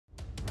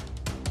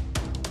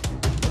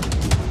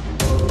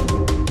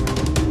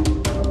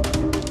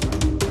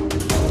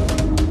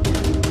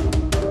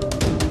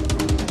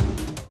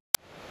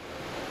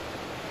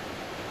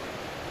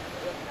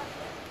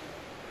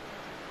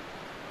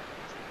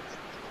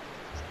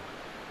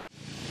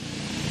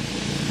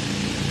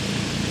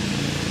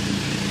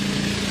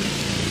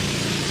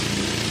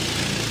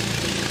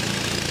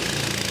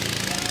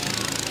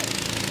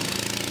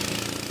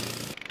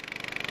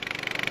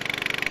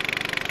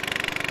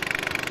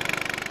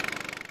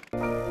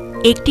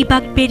একটি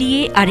বাঁক পেরিয়ে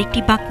আরেকটি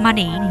বাঁক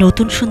মানেই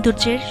নতুন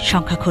সৌন্দর্যের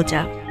সংখ্যা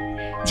খোঁজা,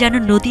 যেন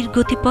নদীর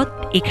গতিপথ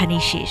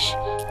এখানেই শেষ,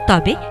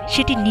 তবে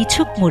সেটি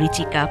নিছক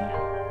মরীচিকা।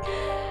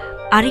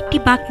 আরেকটি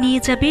বাঁক নিয়ে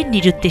যাবে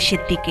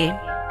নিরুদ্দেশের দিকে।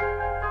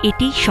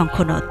 এটি শঙ্খ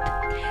নদ।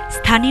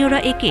 স্থানীয়রা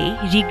একে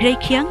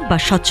রিগ্রাইখিয়াং বা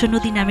স্বচ্ছ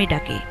নদী নামে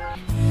ডাকে।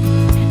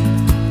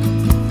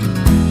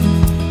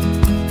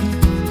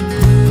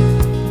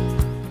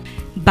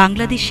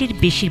 বাংলাদেশের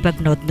বেশিরভাগ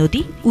নদ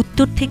নদী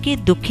উত্তর থেকে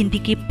দক্ষিণ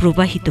দিকে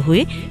প্রবাহিত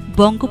হয়ে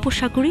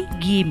বঙ্গোপসাগরে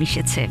গিয়ে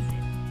মিশেছে।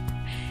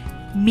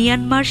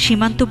 মিয়ানমার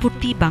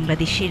সীমান্তবর্তী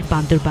বাংলাদেশের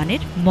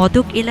বান্দরবানের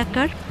মদক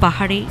এলাকার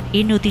পাহাড়ে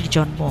এ নদীর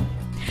জন্ম।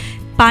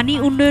 পানি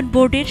উন্নয়ন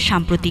বোর্ডের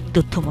সাম্প্রতিক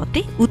তথ্যমতে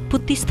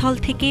উৎপত্তিস্থল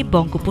থেকে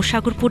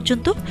বঙ্গোপসাগর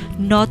পর্যন্ত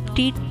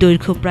নদটির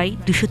দৈর্ঘ্য প্রায়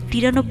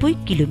 293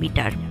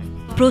 কিলোমিটার,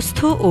 প্রস্থ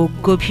ও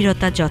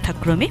গভীরতা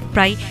যথাক্রমে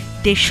প্রায়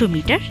 150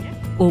 মিটার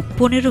ও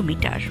 15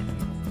 মিটার।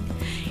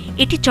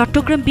 এটি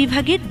চট্টগ্রাম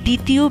বিভাগের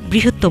দ্বিতীয়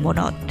বৃহত্তম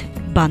নদ,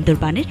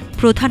 বান্দরবানের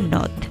প্রধান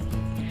নদ।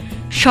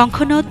 শঙ্খ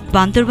নদ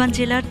বান্দরবান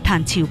জেলার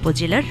থানচি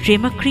উপজেলার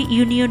রেমাক্রি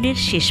ইউনিয়নের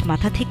শেষ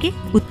মাথা থেকে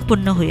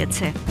উৎপন্ন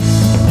হয়েছে।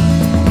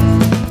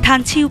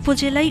 থানচি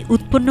উপজেলায়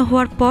উৎপন্ন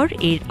হওয়ার পর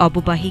এর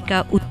অববাহিকা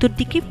উত্তর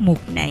দিকে মুখ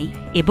নেয়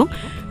এবং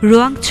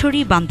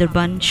রোয়াংছড়ি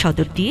বান্দরবান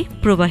সদর দিয়ে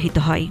প্রবাহিত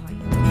হয়।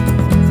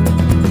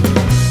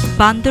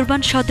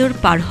 বান্দরবান সদর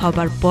পার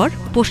হবার পর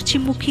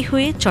পশ্চিমমুখী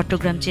হয়ে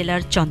চট্টগ্রাম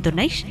জেলার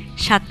চন্দনাইশ,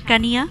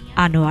 সাতকানিয়া,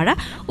 আনোয়ারা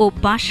ও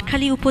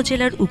বাঁশখালী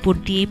উপজেলার উপর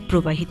দিয়ে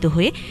প্রবাহিত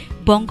হয়ে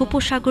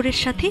বঙ্গোপসাগরের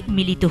সাথে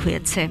মিলিত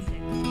হয়েছে।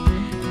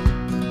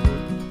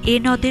 এ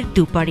নদের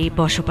দুপারে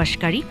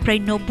বসবাসকারী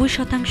প্রায়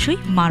 90%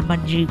 মারমা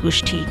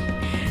নৃগোষ্ঠী।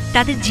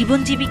 তাদের জীবন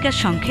জীবিকার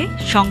সঙ্গে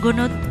শঙ্খ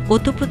নদ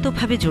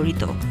ওতপ্রোতভাবে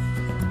জড়িত।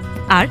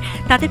 আর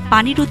তাদের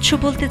পানির উৎস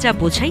বলতে যা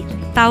বোঝায়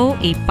তাও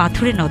এই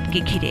পাথুরে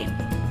নদকে ঘিরে।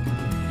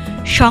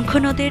 শঙ্খ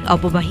নদের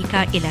অববাহিকা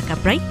এলাকা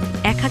প্রায়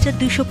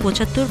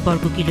 1275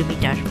 বর্গ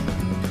কিলোমিটার।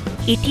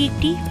 এটি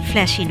একটি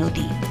ফ্ল্যাশি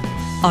নদী,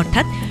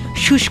 অর্থাৎ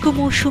শুষ্ক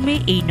মৌসুমে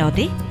এই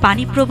নদে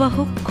পানি প্রবাহ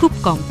খুব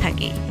কম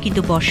থাকে,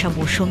 কিন্তু বর্ষা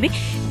মৌসুমে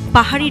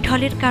পাহাড়ি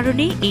ঢলের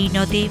কারণে এই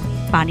নদে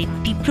পানির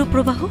তীব্র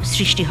প্রবাহ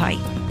সৃষ্টি হয়।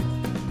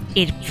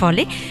 এর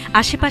ফলে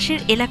আশেপাশের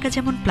এলাকা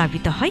যেমন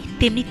প্লাবিত হয়,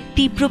 তেমনি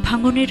তীব্র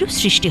ভাঙনেরও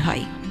সৃষ্টি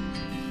হয়।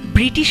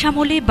 ব্রিটিশ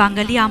আমলে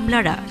বাঙালি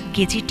আমলারা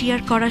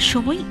গেজেটিয়ার করার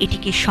সময়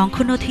এটিকে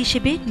শঙ্খনদ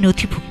হিসেবে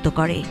নথিভুক্ত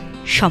করে।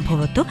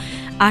 সম্ভবত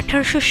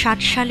 1860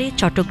 সালে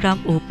চট্টগ্রাম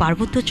ও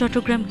পার্বত্য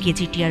চট্টগ্রাম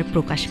গেজেটিয়ার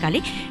প্রকাশকালে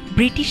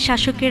ব্রিটিশ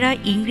শাসকেরা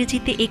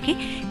ইংরেজিতে একে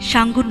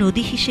সাঙ্গু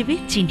নদী হিসেবে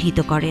চিহ্নিত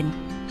করেন।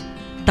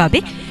 তবে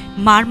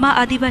মারমা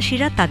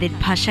আদিবাসীরা তাদের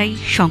ভাষায়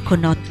শঙ্খ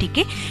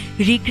নদটিকে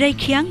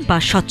রিগ্রাইখিয়াং বা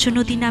স্বচ্ছ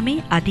নদী নামে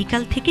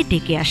আদিকাল থেকে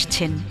ডেকে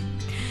আসছেন।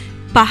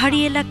 পাহাড়ি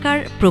এলাকার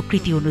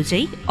প্রকৃতি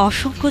অনুযায়ী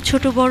অসংখ্য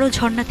ছোট বড়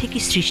ঝর্ণা থেকে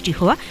সৃষ্টি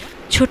হওয়া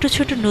ছোট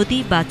ছোট নদী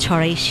বা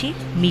ছড়া এসে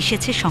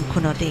মিশেছে শঙ্খ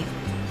নদে।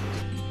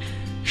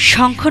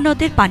 শঙ্খ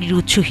নদের পানির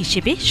উৎস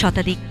হিসেবে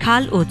শতাধিক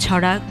খাল ও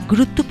ছড়া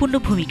গুরুত্বপূর্ণ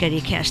ভূমিকা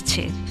রেখে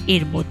আসছে।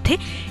 এর মধ্যে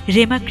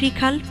রেমাক্রি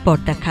খাল,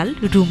 পদ্মা খাল,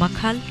 রুমা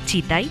খাল,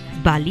 চিতাই,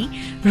 বালি,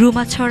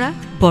 রুমা ছড়া,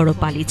 বড়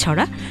পালি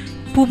ছড়া,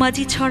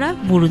 পুমাজি ছড়া,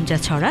 মুরুঞ্জা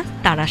ছড়া,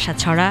 তারাসা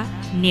ছড়া,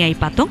 নিয়াই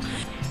পাতং,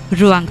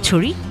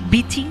 রোয়াংছড়ি,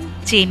 বিচিং,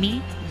 চেমি,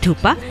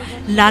 ধুপা,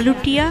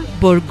 লালুটিয়া,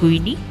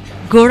 বরগুইনি,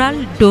 গোড়াল,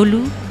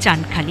 ডলু,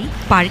 চানখালি,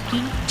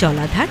 পার্কিং,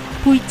 জলাধার,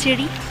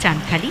 পুইচেরি,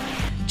 চানখালি,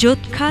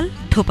 জোতখাল,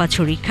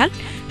 থোপাছড়ি খাল,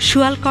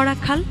 শুয়ালকড়া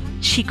খাল,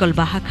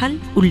 শিকলবাহা খাল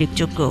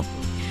উল্লেখযোগ্য।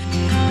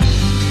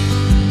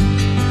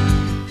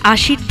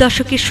 80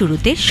 দশকের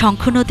শুরুতে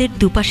শঙ্খ নদের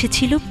দুপাশে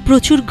ছিল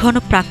প্রচুর ঘন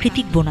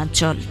প্রাকৃতিক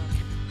বনাঞ্চল।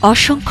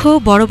 অসংখ্য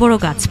বড় বড়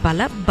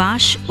গাছপালা,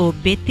 বাঁশ ও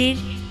বেতের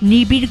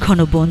নিবিড় ঘন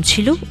বন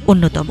ছিল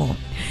অন্যতম।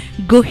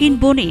 গহীন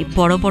বনে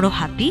বড় বড়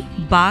হাতি,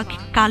 বাঘ,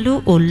 কালো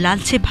ও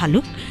লালচে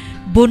ভালুক,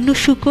 বন্য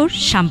শূকর,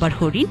 সাম্বার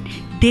হরিণ,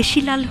 দেশি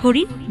লাল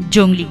হরিণ,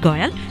 জংলি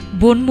গয়াল,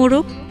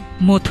 বনমোরগ,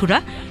 মথুরা,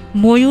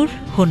 ময়ূর,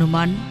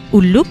 হনুমান,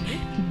 উল্লুক,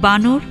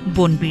 বানর,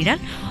 বনবিড়াল,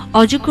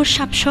 অজগর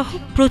সাপসহ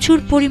প্রচুর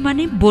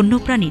পরিমাণে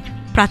বন্যপ্রাণীর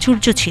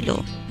প্রাচুর্য ছিল।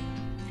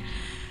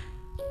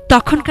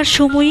 তখনকার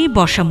সময়ে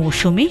বর্ষা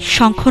মৌসুমে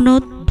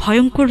শঙ্খনদ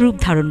ভয়ঙ্কর রূপ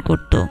ধারণ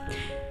করত।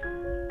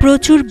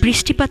 প্রচুর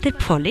বৃষ্টিপাতের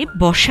ফলে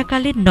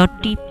বর্ষাকালে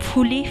নদটি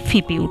ফুলে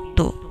ফেঁপে উঠত।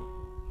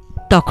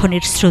 তখন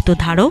এর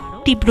স্রোতধারও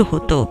তীব্র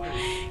হতো।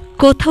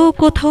 কোথাও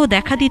কোথাও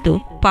দেখা দিত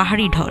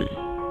পাহাড়ি ঢল।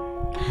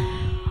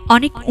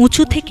 অনেক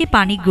উঁচু থেকে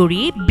পানি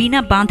গড়িয়ে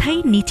বিনা বাঁধাই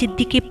নিচের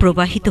দিকে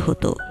প্রবাহিত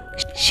হতো।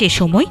 সে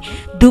সময়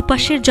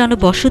দুপাশের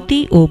জনবসতি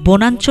ও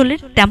বনাঞ্চলের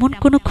তেমন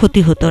কোনো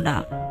ক্ষতি হতো না।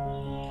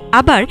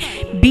 আবার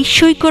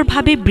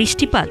বিস্ময়করভাবে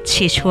বৃষ্টিপাত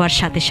শেষ হওয়ার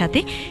সাথে সাথে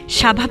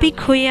স্বাভাবিক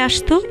হয়ে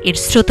আসত এর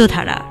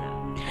স্রোতধারা।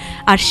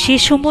 আর সে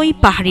সময়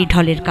পাহাড়ি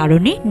ঢলের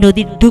কারণে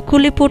নদীর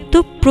দুকুলে পড়ত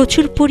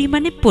প্রচুর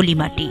পরিমাণে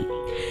পলিমাটি।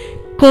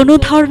 কোনো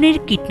ধরনের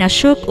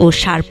কীটনাশক ও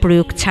সার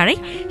প্রয়োগ ছাড়াই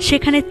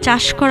সেখানে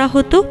চাষ করা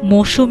হতো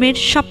মৌসুমের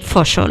সব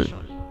ফসল।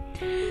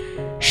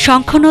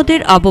 শঙ্খ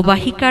নদের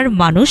অববাহিকার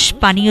মানুষ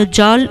পানীয়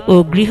জল ও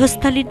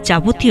গৃহস্থালির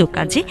যাবতীয়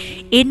কাজে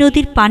এ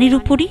নদীর পানির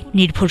উপরই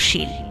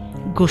নির্ভরশীল।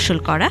 গোসল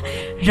করা,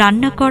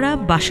 রান্না করা,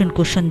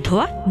 বাসনকোসন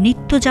ধোয়া,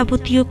 নিত্য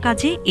যাবতীয়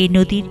কাজে এ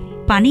নদীর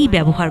পানিই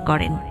ব্যবহার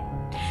করেন।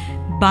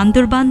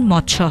 বান্দরবান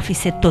মৎস্য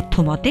অফিসের তথ্য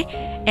মতে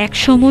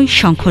একসময়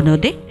শঙ্খ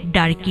নদে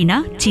ডারকিনা,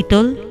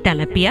 চিতল,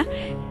 তেলাপিয়া,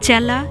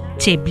 চেলা,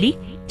 চেবলি,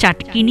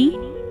 চাটকিনি,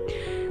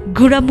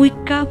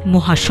 ঘুরামুইক্কা,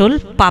 মহাশোল,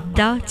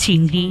 পাবদা,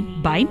 চিংড়ি,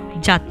 বাইম,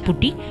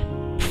 জাতপুটি,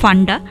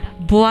 ফান্ডা,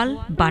 বোয়াল,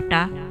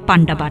 বাটা,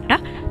 পান্ডা বাটা,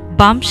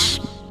 বামস,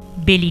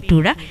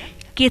 বেলিটুরা,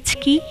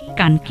 কেচকি,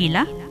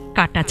 কানকিলা,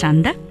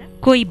 কাটাচান্দা,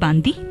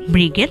 কৈবান্দি,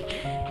 মৃগেল,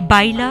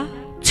 বাইলা,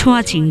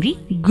 ছোঁয়া চিংড়ি,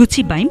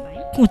 গুচি বাইম,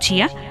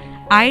 কুচিয়া,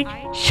 আয়ের,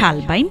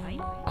 শালবাইম,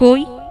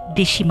 কই,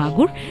 দেশি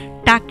মাগুর,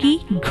 টাকি,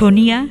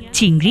 ঘনিয়া,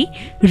 চিংড়ি,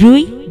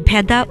 রুই,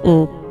 ভেদা ও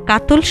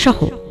কাতল সহ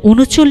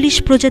 ৩৯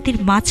 প্রজাতির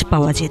মাছ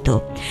পাওয়া যেত।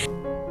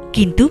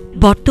 কিন্তু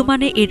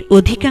বর্তমানে এর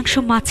অধিকাংশ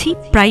মাছই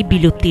প্রায়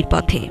বিলুপ্তির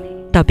পথে।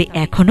 তবে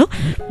এখনও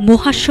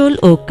মহাশোল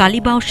ও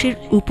কালীবাউশের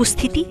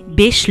উপস্থিতি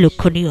বেশ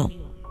লক্ষণীয়।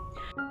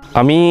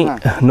 আমি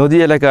নদী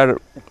এলাকার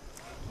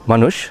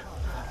মানুষ,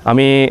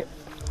 আমি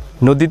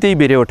নদীতেই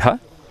বেড়ে ওঠা।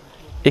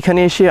 এখানে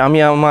এসে আমি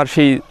আমার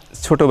সেই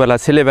ছোটোবেলা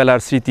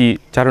ছেলেবেলার স্মৃতি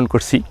চারণ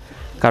করছি,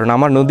 কারণ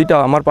আমার নদীটা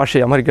আমার পাশে,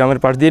 আমার গ্রামের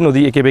পাশ দিয়ে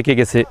নদী এঁকে বেঁকে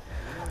গেছে।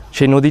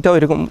 সেই নদীটাও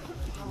এরকম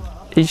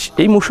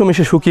এই মৌসুমে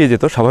এসে শুকিয়ে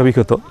যেত, স্বাভাবিক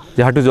হতো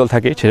যে হাঁটু জল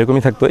থাকে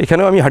সেরকমই থাকতো।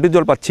 এখানেও আমি হাঁটু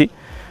জল পাচ্ছি।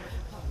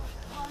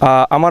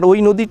 আমার ওই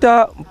নদীটা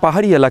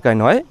পাহাড়ি এলাকায়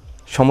নয়,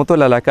 সমতল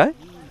এলাকায়,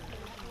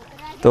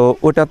 তো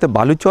ওটাতে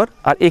বালুচর,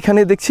 আর এখানে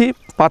দেখছি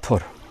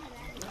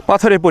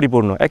পাথরে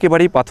পরিপূর্ণ,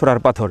 একেবারেই পাথর আর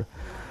পাথর।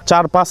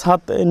 ৪-৫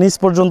 হাত নিচ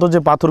পর্যন্ত যে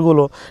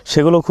পাথরগুলো,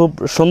 সেগুলো খুব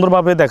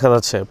সুন্দরভাবে দেখা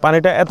যাচ্ছে।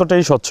 পানিটা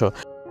এতটাই স্বচ্ছ।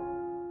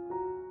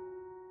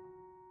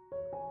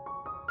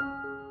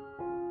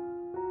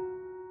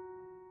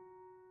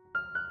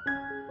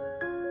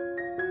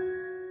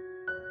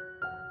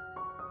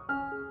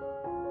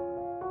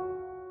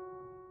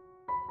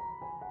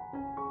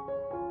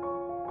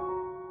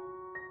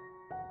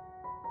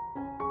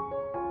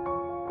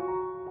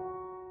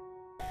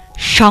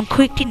 শঙ্খ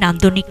একটি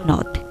নান্দনিক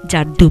নদ,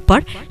 যার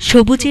দুপার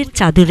সবুজের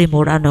চাদরে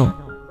মোড়ানো।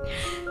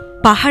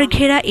 পাহাড়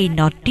ঘেরা এই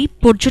নদটি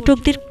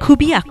পর্যটকদের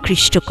খুবই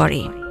আকৃষ্ট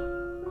করে।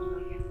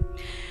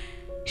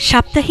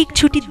 সাপ্তাহিক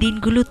ছুটির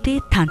দিনগুলোতে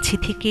থানচি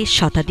থেকে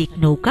শতাধিক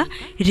নৌকা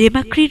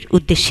রেমাক্রির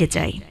উদ্দেশ্যে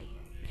যায়।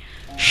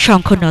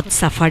 শঙ্খনদ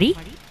সাফারি,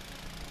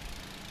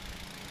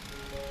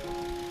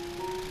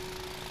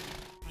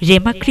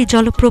 রেমাক্রি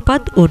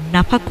জলপ্রপাত ও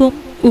নাফাকুম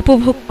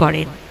উপভোগ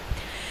করেন।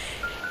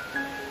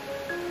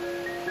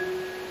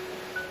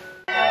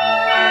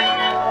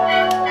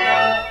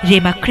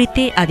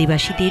 রেমাক্রিতে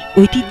আদিবাসীদের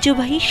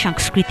ঐতিহ্যবাহী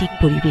সাংস্কৃতিক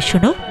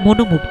পরিবেশনও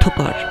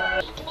মনোমুগ্ধকর।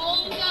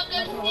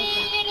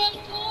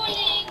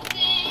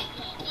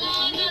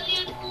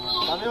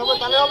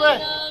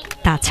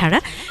 তাছাড়া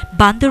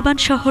বান্দরবান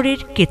শহরের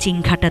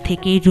কেচিংঘাটা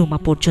থেকে রুমা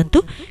পর্যন্ত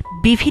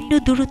বিভিন্ন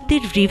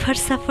দূরত্বের রিভার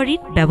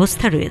সাফারির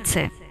ব্যবস্থা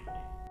রয়েছে।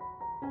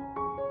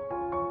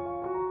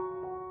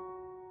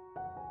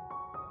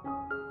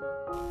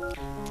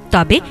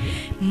 তবে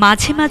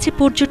মাঝে মাঝে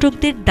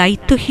পর্যটকদের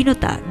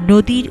দায়িত্বহীনতা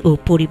নদীর ও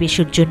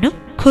পরিবেশের জন্য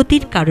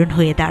ক্ষতির কারণ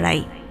হয়ে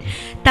দাঁড়ায়।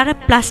 তারা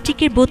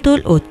প্লাস্টিকের বোতল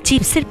ও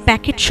চিপসের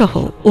প্যাকেট সহ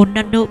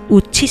অন্যান্য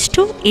উচ্ছিষ্ট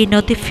এই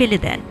নদে ফেলে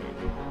দেন।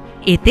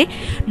 এতে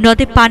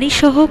নদে পানি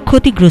সহ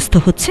ক্ষতিগ্রস্ত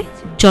হচ্ছে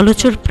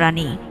জলচর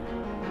প্রাণী।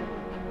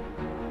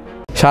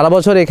 সারা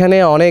বছর এখানে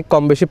অনেক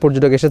কম বেশি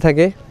পর্যটক এসে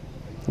থাকে।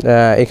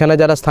 এখানে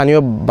যারা স্থানীয়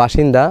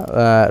বাসিন্দা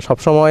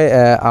সবসময়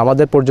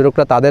আমাদের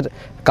পর্যটকরা তাদের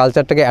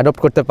কালচারটাকে অ্যাডপ্ট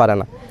করতে পারে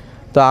না।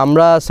 তো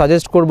আমরা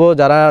সাজেস্ট করব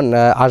যারা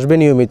আসবে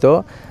নিয়মিত,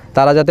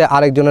 তারা যাতে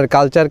আরেকজনের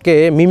কালচারকে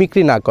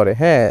মিমিক্রি না করে।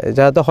 হ্যাঁ,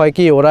 যাতে হয়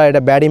কি ওরা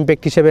এটা ব্যাড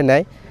ইম্প্যাক্ট হিসেবে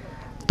নেয়।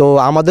 তো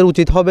আমাদের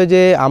উচিত হবে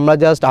যে আমরা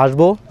জাস্ট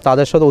আসবো,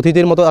 তাদের সাথে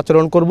অতিথির মতো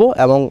আচরণ করব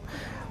এবং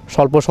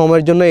স্বল্প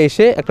সময়ের জন্য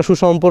এসে একটা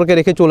সুসম্পর্কে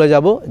রেখে চলে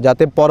যাব,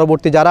 যাতে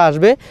পরবর্তী যারা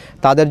আসবে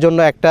তাদের জন্য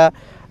একটা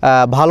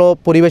ভালো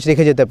পরিবেশ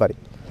রেখে যেতে পারি।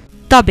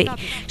 তবে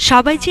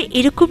সবাই যে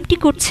এরকমটি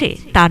করছে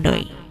তা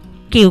নয়।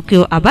 কেউ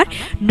কেউ আবার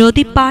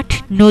নদী পাঠ,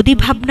 নদী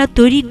ভাবনা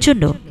তৈরির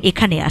জন্য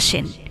এখানে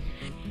আসেন।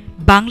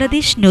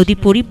 বাংলাদেশ নদী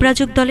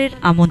পরিব্রাজক দলের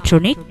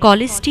আমন্ত্রণে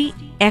কলেজটি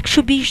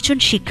 ১২০ জন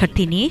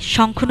শিক্ষার্থী নিয়ে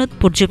শঙ্খনদ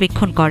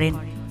পর্যবেক্ষণ করেন,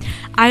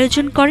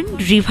 আয়োজন করেন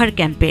রিভার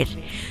ক্যাম্পের।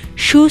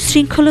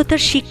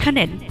 সুশৃঙ্খলতার শিক্ষা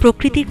নেন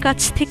প্রকৃতির কাছ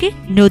থেকে,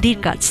 নদীর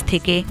কাছ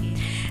থেকে।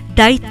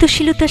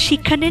 দায়িত্বশীলতার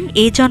শিক্ষা নেন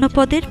এ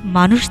জনপদের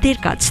মানুষদের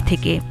কাছ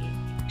থেকে।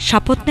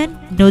 শপথ নেন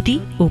নদী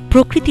ও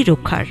প্রকৃতি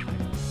রক্ষার।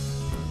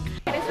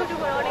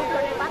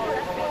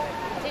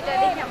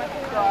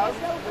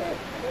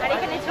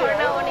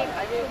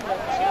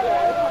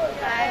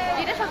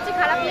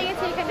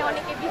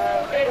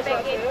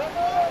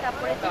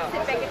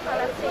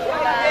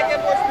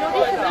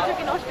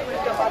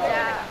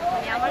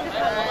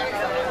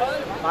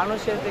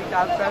 মানুষের যে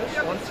কালচার,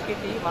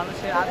 সংস্কৃতি,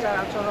 মানুষের আচার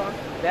আচরণ,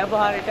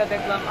 ব্যবহার, এটা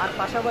দেখলাম। আর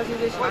পাশাপাশি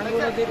যে সাঙ্গু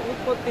নদীর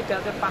উৎপত্তিটা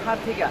যে পাহাড়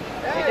থেকে,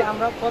 এটা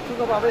আমরা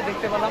প্রত্যক্ষভাবে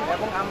দেখতে পেলাম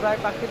এবং আমরা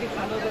প্রাকৃতিক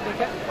সৌন্দর্য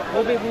দেখে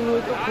খুবই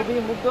বিমোহিত, খুবই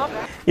মুগ্ধ।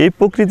 এই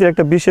প্রকৃতির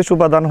একটা বিশেষ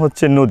উপাদান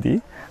হচ্ছে নদী।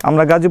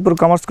 আমরা গাজীপুর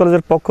কমার্স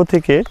কলেজের পক্ষ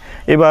থেকে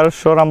এবার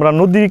আমরা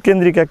নদী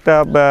কেন্দ্রিক একটা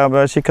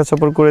শিক্ষা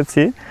সফর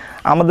করেছি।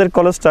 আমাদের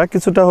কলেজটা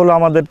কিছুটা হলো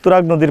আমাদের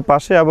তুরাগ নদীর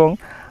পাশে এবং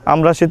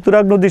আমরা সেই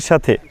তুরাগ নদীর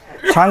সাথে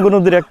সাঙ্গু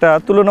নদীর একটা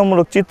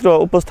তুলনামূলক চিত্র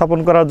উপস্থাপন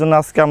করার জন্য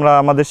আজকে আমরা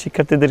আমাদের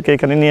শিক্ষার্থীদেরকে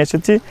এখানে নিয়ে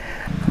এসেছি।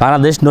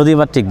 বাংলাদেশ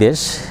নদীমাতৃক দেশ।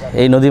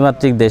 এই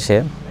নদীমাতৃক দেশে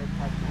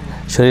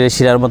শরীরে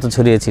শিরার মতো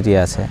ছড়িয়ে ছিটিয়ে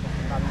আছে।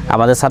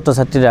 আমাদের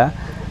ছাত্রছাত্রীরা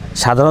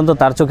সাধারণত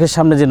তার চোখের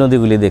সামনে যে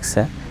নদীগুলি দেখছে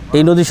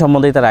এই নদী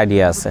সম্বন্ধেই তার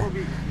আইডিয়া আছে,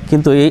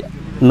 কিন্তু এই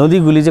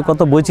নদীগুলি যে কত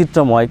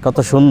বৈচিত্র্যময়, কত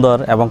সুন্দর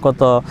এবং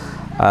কত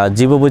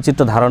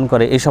জীববৈচিত্র্য ধারণ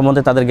করে এই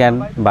সম্বন্ধে তাদের জ্ঞান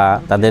বা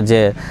তাদের যে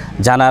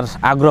জানার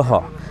আগ্রহ,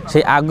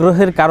 সেই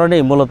আগ্রহের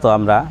কারণেই মূলত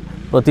আমরা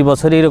প্রতি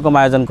বছরই এরকম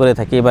আয়োজন করে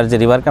থাকি। এবার যে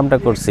রিভার ক্যাম্পটা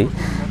করছি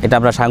এটা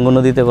আমরা সাঙ্গু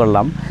নদীতে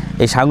করলাম,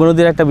 এই সাঙ্গু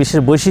নদীর একটা বিশেষ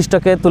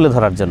বৈশিষ্ট্যকে তুলে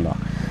ধরার জন্য।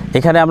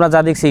 এখানে আমরা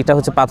যা দেখছি এটা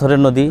হচ্ছে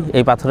পাথরের নদী।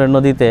 এই পাথরের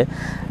নদীতে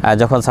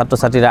যখন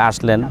ছাত্রছাত্রীরা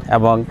আসলেন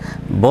এবং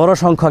বড়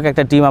সংখ্যক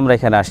একটা টিম আমরা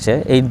এখানে আসছে,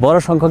 এই বড়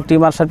সংখ্যক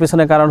টিম আসার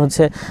পিছনে কারণ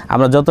হচ্ছে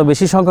আমরা যত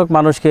বেশি সংখ্যক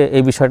মানুষকে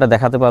এই বিষয়টা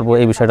দেখাতে পারবো,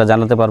 এই বিষয়টা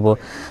জানাতে পারবো,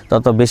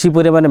 তত বেশি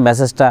পরিমাণে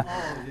মেসেজটা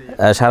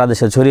সারা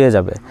দেশে ছড়িয়ে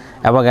যাবে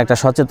এবং একটা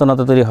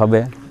সচেতনতা তৈরি হবে,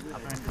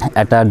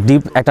 একটা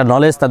ডিপ একটা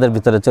নলেজ তাদের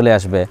ভিতরে চলে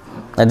আসবে,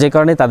 যে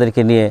কারণে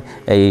তাদেরকে নিয়ে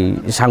এই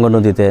সাঙ্গু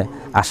নদীতে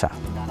আসা।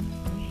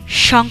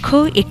 শঙ্খ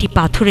একটি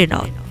পাথুরে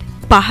নদ।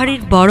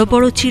 পাহাড়ের বড়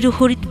বড়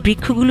চিরহরিৎ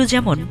বৃক্ষগুলো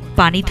যেমন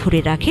পানি ধরে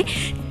রাখে,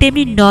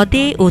 তেমনি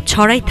নদে ও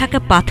ছড়াই থাকা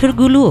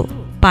পাথরগুলোও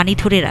পানি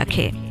ধরে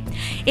রাখে।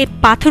 এই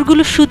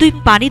পাথরগুলো শুধুই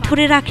পানি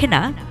ধরে রাখে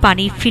না,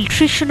 পানি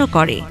ফিল্ট্রেশনও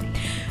করে।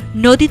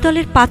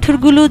 নদীতলের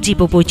পাথরগুলো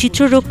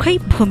জীববৈচিত্র্য রক্ষায়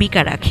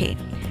ভূমিকা রাখে।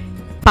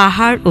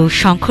 পাহাড় ও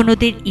শঙ্খ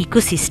নদীর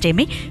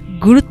ইকোসিস্টেমে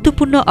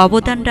গুরুত্বপূর্ণ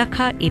অবদান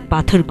রাখা এই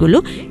পাথরগুলো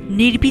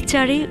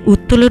নির্বিচারে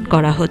উত্তোলন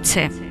করা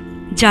হচ্ছে,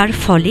 যার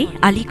ফলে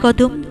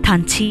আলীকদম,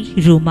 থানচি,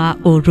 রুমা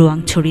ও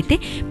রোয়াংছড়িতে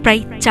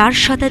প্রায় 4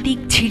 শতাধিক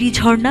ঝিরি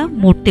ঝর্ণা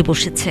মরতে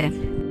বসেছে।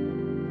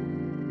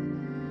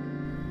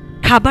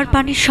 খাবার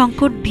পানির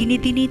সংকট দিনে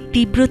দিনে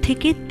তীব্র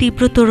থেকে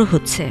তীব্রতর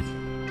হচ্ছে।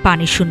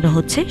 পানি শূন্য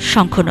হচ্ছে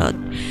শঙ্খ নদ।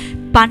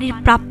 পানির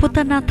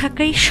প্রাপ্যতা না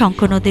থাকায় শঙ্খ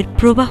নদের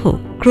প্রবাহ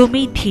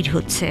ক্রমেই ধীর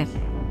হচ্ছে।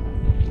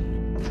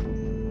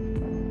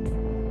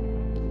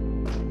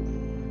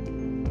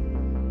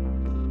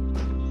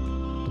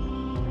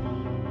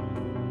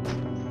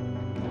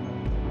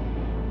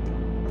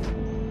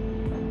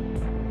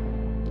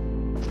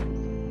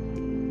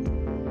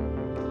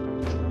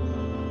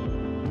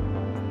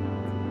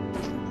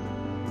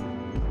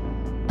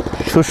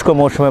 শুষ্ক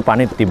মৌসুমে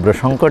পানির তীব্র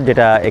সংকট,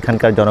 যেটা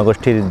এখানকার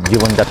জনগোষ্ঠীর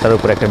জীবনযাত্রার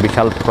উপর একটা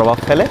বিশাল প্রভাব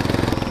ফেলে।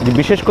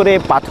 বিশেষ করে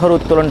পাথর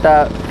উত্তোলনটা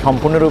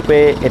সম্পূর্ণরূপে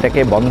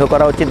এটাকে বন্ধ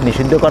করা উচিত,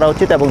 নিষিদ্ধ করা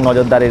উচিত এবং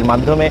নজরদারির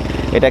মাধ্যমে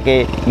এটাকে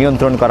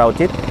নিয়ন্ত্রণ করা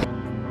উচিত।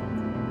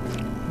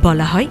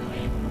 বলা হয়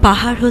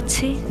পাহাড়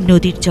হচ্ছে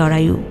নদীর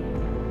জরায়ু,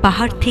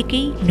 পাহাড়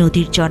থেকেই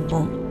নদীর জন্ম,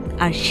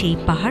 আর সেই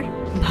পাহাড়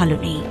ভালো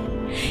নেই।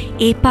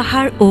 এ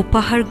পাহাড় ও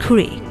পাহাড়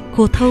ঘুরে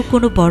কোথাও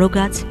কোনো বড়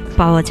গাছ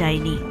পাওয়া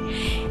যায়নি।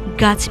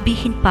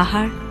 গাছবিহীন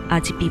পাহাড়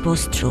আজ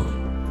বিবস্ত্র,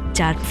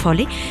 যার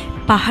ফলে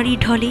পাহাড়ি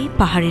ঢলে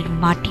পাহাড়ের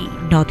মাটি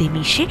নদে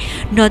মিশে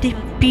নদের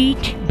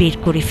পিঠ বের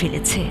করে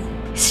ফেলেছে।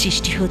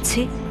 সৃষ্টি হচ্ছে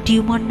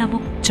টিউমার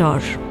নামক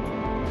জ্বর।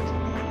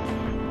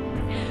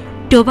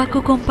 টোবাকো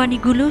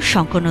কোম্পানিগুলো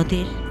শঙ্খ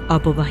নদের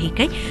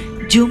অববাহিকায়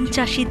জুম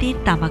চাষিদের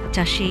তামাক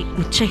চাষে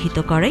উৎসাহিত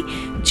করায়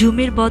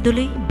জুমের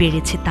বদলে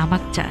বেড়েছে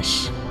তামাক চাষ।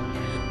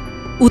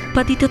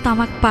 উৎপাদিত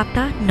তামাক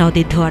পাতা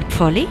নদে ধোয়ার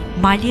ফলে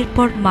মাইলের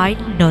পর মাইল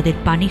নদের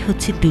পানি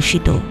হচ্ছে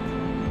দূষিত।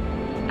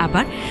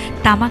 আবার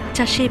তামাক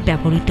চাষে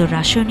ব্যবহৃত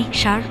রাসায়নিক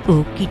সার ও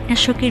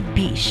কীটনাশকের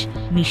বিষ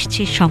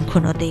মিশছে শঙ্খ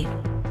নদে।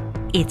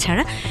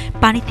 এছাড়া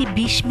পানিতে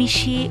বিষ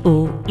মিশিয়ে ও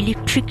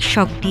ইলেকট্রিক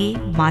শক দিয়ে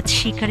মাছ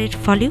শিকারের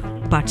ফলেও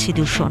বাড়ছে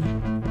দূষণ।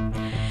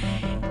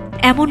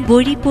 এমন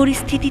বৈরী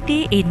পরিস্থিতিতে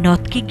এই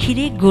নদকে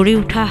ঘিরে গড়ে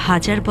ওঠা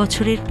হাজার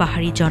বছরের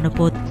পাহাড়ি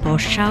জনপদ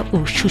বর্ষা ও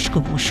শুষ্ক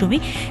মৌসুমে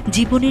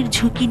জীবনের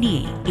ঝুঁকি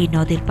নিয়ে এই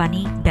নদের পানি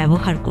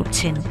ব্যবহার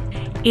করছেন।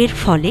 এর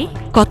ফলে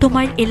কত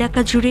মাইল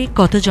এলাকা জুড়ে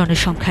কত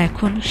জনসংখ্যা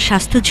এখন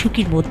স্বাস্থ্য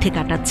ঝুঁকির মধ্যে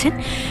কাটাচ্ছেন।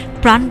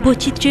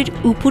 প্রাণবৈচিত্র্যের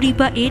উপরই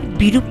বা এর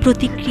বিরূপ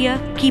প্রতিক্রিয়া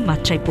কী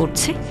মাত্রায়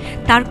পড়ছে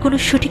তার কোনো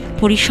সঠিক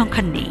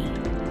পরিসংখ্যান নেই।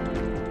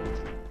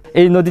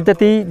 এই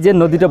নদীটাতেই যে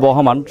নদীটা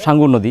বহমান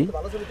সাঙ্গু নদী,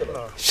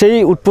 সেই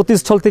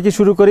উৎপত্তিস্থল থেকে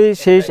শুরু করে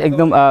শেষ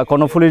একদম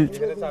কর্ণফুলীর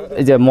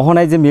যে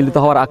মোহনায় যে মিলিত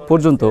হওয়ার আগ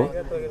পর্যন্ত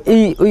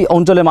ওই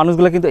অঞ্চলের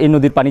মানুষগুলো কিন্তু এই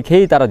নদীর পানি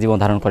খেয়েই তারা জীবন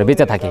ধারণ করে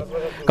বেঁচে থাকে।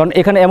 কারণ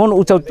এখানে এমন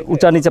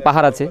উঁচা নিচে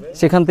পাহাড় আছে,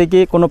 সেখান থেকে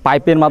কোনো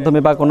পাইপের মাধ্যমে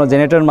বা কোনো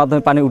জেনারেটরের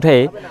মাধ্যমে পানি উঠে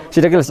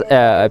সেটাকে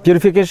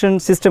পিউরিফিকেশন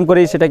সিস্টেম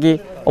করে সেটাকে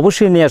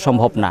অবশ্যই নেওয়া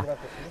সম্ভব না।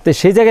 তো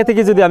সেই জায়গা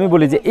থেকে যদি আমি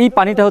বলি যে এই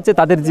পানিটা হচ্ছে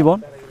তাদের জীবন,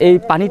 এই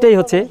পানিটাই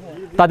হচ্ছে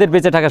তাদের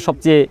বেঁচে থাকার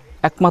সবচেয়ে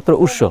একমাত্র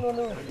উৎস।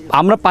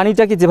 আমরা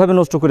পানিটাকে যেভাবে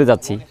নষ্ট করে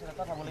যাচ্ছি,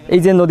 এই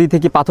যে নদী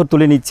থেকে পাথর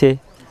তুলে নিচ্ছে,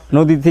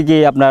 নদী থেকে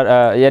আপনার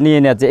নিয়ে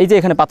যাচ্ছে, এই যে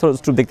এখানে পাথর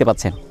স্তূপ দেখতে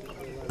পাচ্ছেন,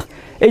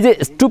 এই যে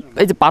স্তূপ,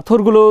 এই যে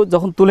পাথরগুলো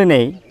যখন তুলে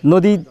নেয়,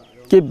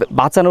 নদীকে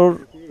বাঁচানোর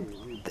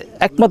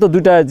একমাত্র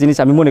দুইটা জিনিস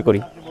আমি মনে করি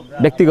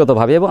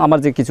ব্যক্তিগতভাবে এবং আমার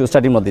যে কিছু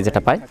স্টাডির মধ্যে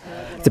যেটা পাই,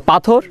 যে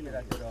পাথর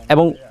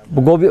এবং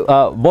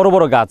বড়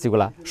বড় গাছ,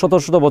 যেগুলা শত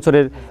শত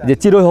বছরের যে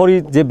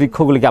চিরহরিৎ যে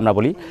বৃক্ষগুলিকে আমরা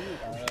বলি,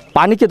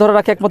 পানিকে ধরে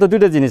রাখে একমাত্র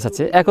দুইটা জিনিস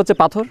আছে। এক হচ্ছে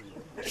পাথর,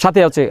 সাথে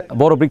হচ্ছে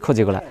বড় বৃক্ষ,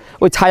 যেগুলা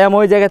ওই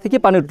ছায়াময় জায়গা থেকে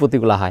পানির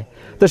উৎপত্তিগুলো হয়।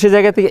 তো সেই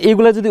জায়গা থেকে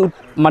এইগুলা যদি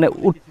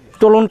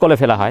উত্তোলন করে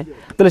ফেলা হয়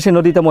তাহলে সেই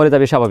নদীতে মরে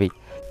যাবে স্বাভাবিক।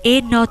 এ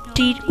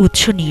নদটির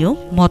উৎস নিয়েও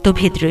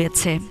মতভেদ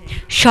রয়েছে।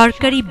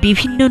 সরকারি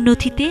বিভিন্ন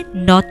নথিতে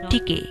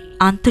নদটিকে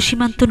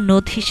আন্তঃসীমান্ত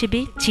নদ হিসেবে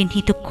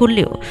চিহ্নিত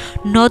করলেও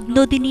নদ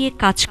নদী নিয়ে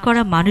কাজ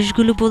করা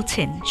মানুষগুলো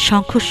বলছেন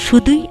শঙ্খ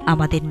শুধুই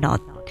আমাদের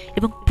নদ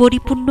এবং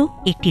পরিপূর্ণ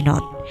একটি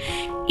নদ,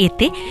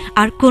 এতে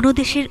আর কোনো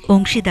দেশের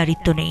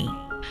অংশীদারিত্ব নেই।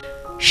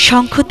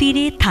 শঙ্খ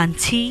তীরে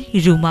থানচি,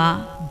 রুমা,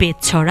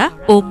 বেতছড়া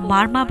ও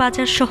মারমা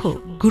বাজার সহ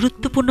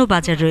গুরুত্বপূর্ণ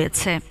বাজার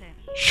রয়েছে।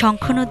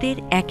 শঙ্খ নদের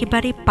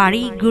একেবারে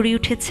পাড়েই গড়ে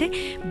উঠেছে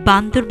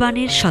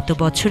বান্দরবানের শত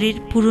বছরের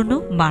পুরনো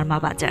মারমা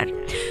বাজার।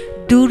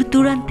 দূর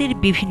দূরান্তের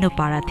বিভিন্ন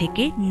পাড়া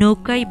থেকে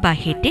নৌকায় বা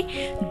হেঁটে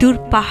দূর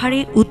পাহাড়ে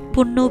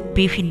উৎপন্ন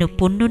বিভিন্ন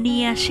পণ্য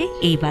নিয়ে আসে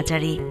এই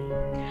বাজারে।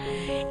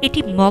 এটি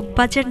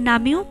মগবাজার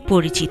নামেও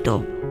পরিচিত।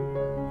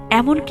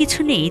 এমন কিছু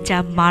নেই যা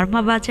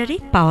মারমা বাজারে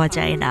পাওয়া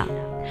যায় না।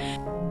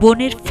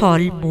 বনের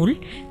ফল মূল,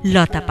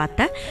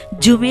 লতাপাতা,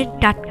 জুমের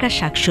টাটকা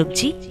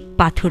শাকসবজি,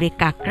 পাথুরে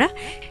কাঁকড়া,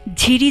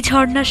 ঝিরি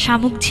ঝর্ণার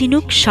শামুক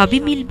ঝিনুক সবই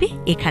মিলবে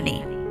এখানে।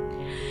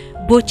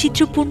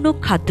 বৈচিত্র্যপূর্ণ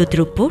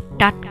খাদ্যদ্রব্য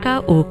টাটকা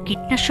ও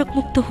কীটনাশক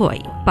মুক্ত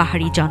হওয়ায়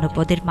পাহাড়ি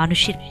জনপদের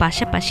মানুষের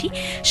পাশাপাশি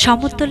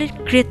সমতলের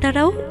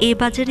ক্রেতারাও এ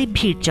বাজারে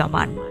ভিড়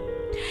জমান।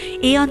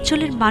 এই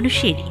অঞ্চলের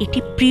মানুষের একটি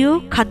প্রিয়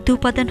খাদ্য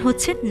উপাদান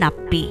হচ্ছে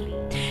নাপ্পি।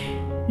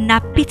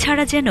 নাপ্পি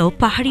ছাড়া যেন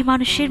পাহাড়ি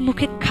মানুষের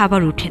মুখে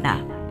খাবার ওঠে না।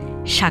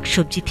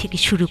 শাকসবজি থেকে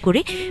শুরু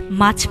করে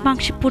মাছ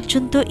মাংস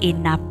পর্যন্ত এই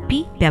নাপ্পি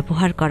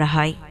ব্যবহার করা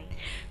হয়।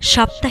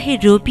 সপ্তাহে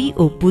রবি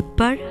ও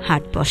বুধবার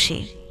হাট বসে।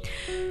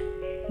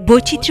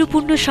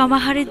 বৈচিত্র্যপূর্ণ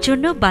সমাহারের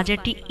জন্য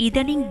বাজারটি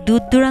ইদানিং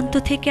দূর দূরান্ত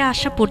থেকে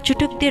আসা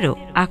পর্যটকদেরও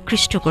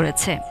আকৃষ্ট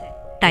করেছে।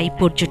 তাই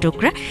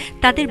পর্যটকরা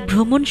তাদের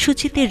ভ্রমণ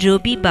সূচিতে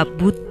রবি বা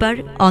বুধবার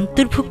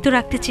অন্তর্ভুক্ত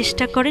রাখতে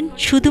চেষ্টা করেন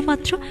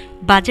শুধুমাত্র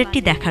বাজারটি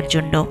দেখার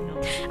জন্য।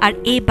 আর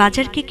এই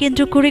বাজারকে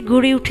কেন্দ্র করে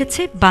গড়ে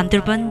উঠেছে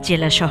বান্দরবান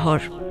জেলা শহর।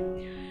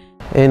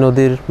 এই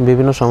নদীর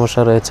বিভিন্ন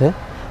সমস্যা রয়েছে।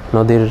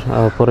 নদীর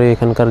পরে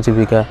এখানকার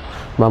জীবিকা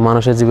বা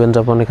মানুষের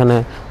জীবনযাপন এখানে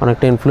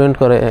অনেকটা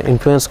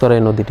ইনফ্লুয়েন্স করে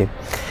এই নদীটি।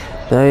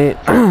 তাই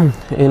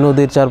এই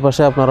নদীর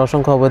চারপাশে আপনার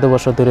অসংখ্য অবৈধ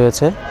বসতি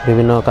রয়েছে।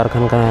 বিভিন্ন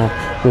কারখানা,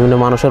 বিভিন্ন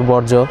মানুষের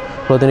বর্জ্য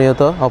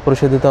প্রতিনিয়ত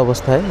অপরিশোধিত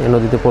অবস্থায় এই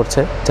নদীতে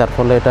পড়ছে, যার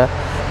ফলে এটা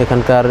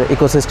এখানকার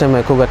ইকোসিস্টেমে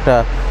খুব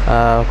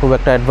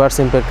একটা অ্যাডভার্স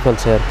ইম্প্যাক্ট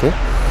ফেলছে আর কি।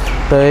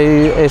 তো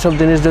এইসব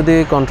জিনিস যদি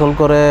কন্ট্রোল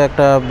করে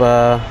একটা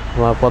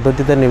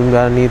পদ্ধতিতে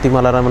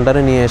নীতিমালার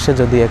আন্ডারে নিয়ে এসে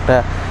যদি একটা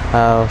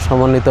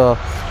সমন্বিত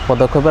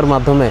পদক্ষেপের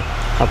মাধ্যমে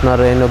আপনার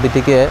এই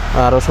নদীটিকে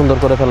আরও সুন্দর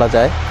করে ফেলা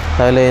যায়,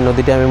 তাহলে এই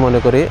নদীটি আমি মনে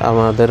করি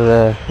আমাদের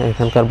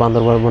এখানকার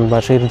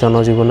বান্দরবানবাসীর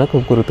জনজীবনে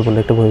খুব গুরুত্বপূর্ণ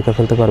একটা ভূমিকা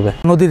ফেলতে পারবে।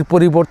 নদীর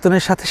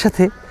পরিবর্তনের সাথে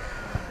সাথে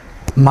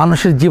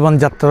মানুষের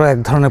জীবনযাত্রারও এক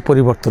ধরনের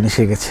পরিবর্তন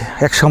এসে গেছে।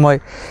 এক সময়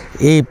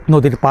এই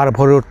নদীর পার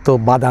ভরে উঠত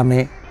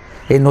বাদামে,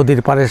 এই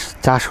নদীর পাড়ে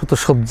চাষ হতো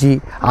সবজি,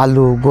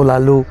 আলু, গোল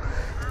আলু,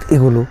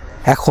 এগুলো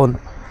এখন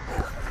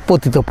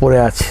পতিত পড়ে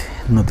আছে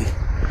নদী।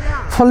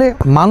 ফলে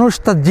মানুষ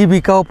তার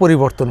জীবিকাও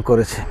পরিবর্তন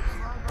করেছে।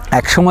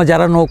 একসময়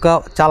যারা নৌকা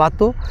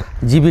চালাতো,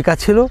 জীবিকা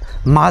ছিল,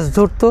 মাছ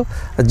ধরতো,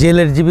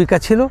 জেলের জীবিকা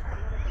ছিল,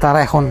 তারা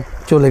এখন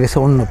চলে গেছে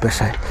অন্য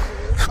পেশায়।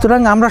 সুতরাং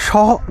আমরা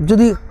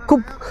যদি খুব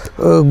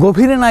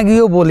গভীরে না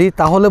গিয়েও বলি,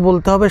 তাহলে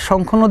বলতে হবে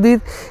শঙ্খ নদীর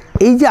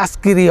এই যে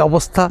আজকের এই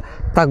অবস্থা,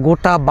 তা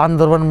গোটা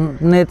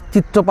বান্দরবানের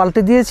চিত্র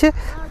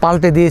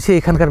পাল্টে দিয়েছে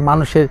এখানকার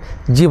মানুষের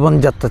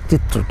জীবনযাত্রার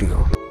চিত্রটিও।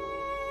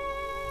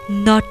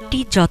 নদটি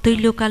যতই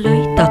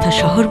লোকালয় তথা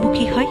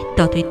শহরমুখী হয়,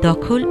 ততই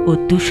দখল ও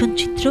দূষণ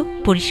চিত্র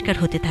পরিষ্কার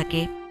হতে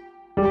থাকে।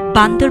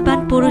 বান্দরবান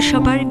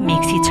পৌরসভার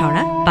মেক্সি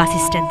ছড়া,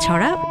 বাসস্ট্যান্ড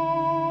ছড়া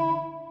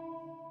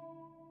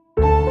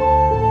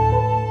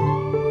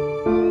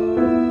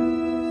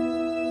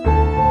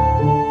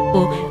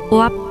ও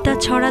ওয়াপ্তা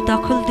ছড়া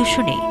দখল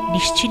দূষণে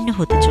নিশ্চিহ্ন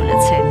হতে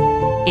চলেছে।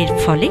 এর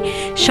ফলে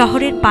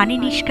শহরের পানি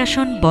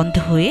নিষ্কাশন বন্ধ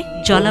হয়ে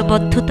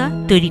জলাবদ্ধতা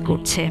তৈরি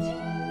করছে।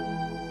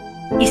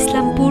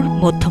 ইসলামপুর,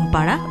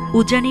 মধ্যমপাড়া,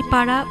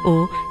 উজানিপাড়া ও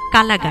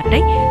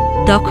কালাগাটায়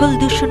দখল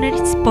দূষণের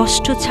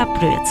স্পষ্ট ছাপ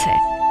রয়েছে।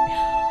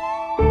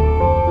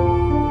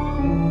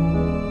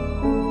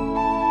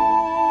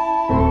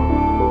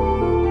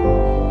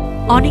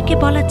 অনেকে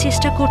বলার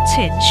চেষ্টা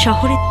করছেন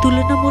শহরে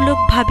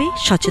তুলনামূলকভাবে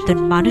সচেতন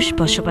মানুষ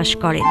বসবাস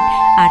করেন,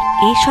 আর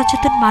এই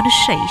সচেতন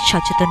মানুষরাই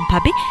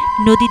সচেতনভাবে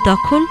নদী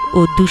দখল ও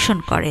দূষণ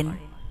করেন।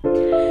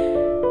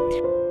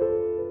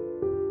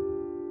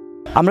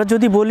 আমরা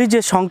যদি বলি যে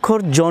শঙ্খর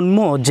জন্ম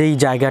যেই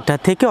জায়গাটা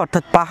থেকে,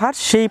 অর্থাৎ পাহাড়,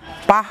 সেই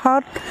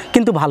পাহাড়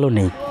কিন্তু ভালো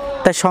নেই,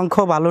 তাই শঙ্খ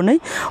ভালো নেই।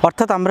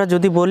 অর্থাৎ আমরা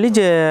যদি বলি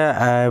যে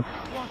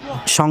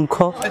শঙ্খ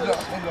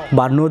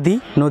বা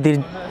নদীর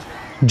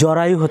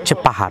জরায়ু হচ্ছে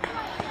পাহাড়,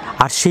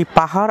 আর সেই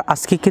পাহাড়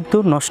আজকে কিন্তু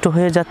নষ্ট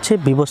হয়ে যাচ্ছে,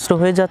 বিবস্ত্র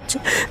হয়ে যাচ্ছে,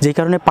 যে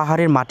কারণে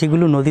পাহাড়ের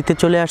মাটিগুলো নদীতে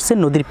চলে আসছে,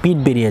 নদীর পিঠ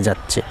বেরিয়ে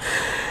যাচ্ছে।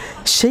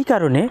 সেই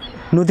কারণে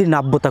নদীর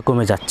নাব্যতা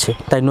কমে যাচ্ছে।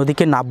 তাই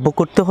নদীকে নাব্য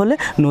করতে হলে,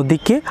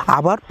 নদীকে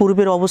আবার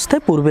পূর্বের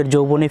অবস্থায়, পূর্বের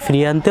যৌবনে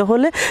ফিরিয়ে আনতে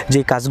হলে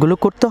যে কাজগুলো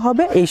করতে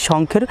হবে, এই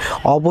শঙ্খের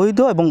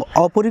অবৈধ এবং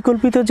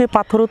অপরিকল্পিত যে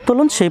পাথর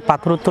উত্তোলন, সেই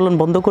পাথর উত্তোলন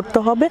বন্ধ করতে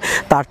হবে।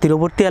 তার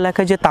তীরবর্তী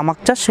এলাকায় যে তামাক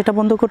চাষ, সেটা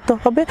বন্ধ করতে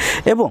হবে।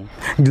 এবং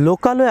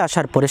লোকালয়ে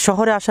আসার পরে,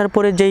 শহরে আসার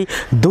পরে যেই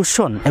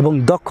দূষণ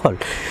এবং দখল,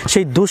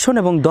 সেই দূষণ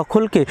এবং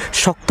দখলকে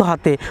শক্ত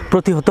হাতে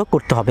প্রতিহত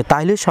করতে হবে।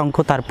 তাহলে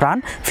শঙ্খ তার প্রাণ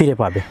ফিরে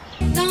পাবে।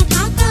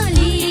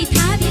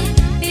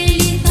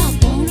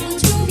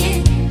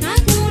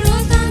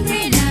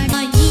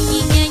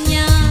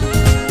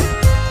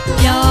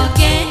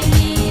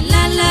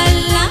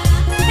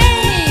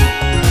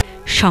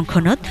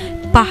 শঙ্খনদ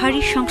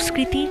পাহাড়ি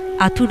সংস্কৃতির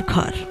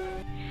আঁতুড়ঘর।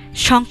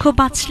 শঙ্খ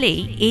বাঁচলেই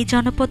এই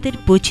জনপদের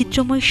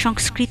বৈচিত্র্যময়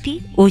সংস্কৃতি,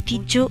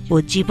 ঐতিহ্য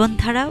ও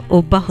জীবনধারা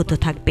অব্যাহত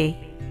থাকবে।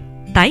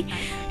 তাই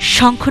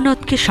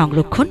শঙ্খনদকে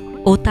সংরক্ষণ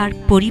ও তার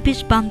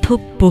পরিবেশ বান্ধব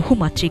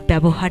বহুমাত্রিক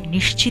ব্যবহার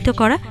নিশ্চিত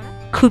করা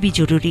খুবই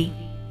জরুরি।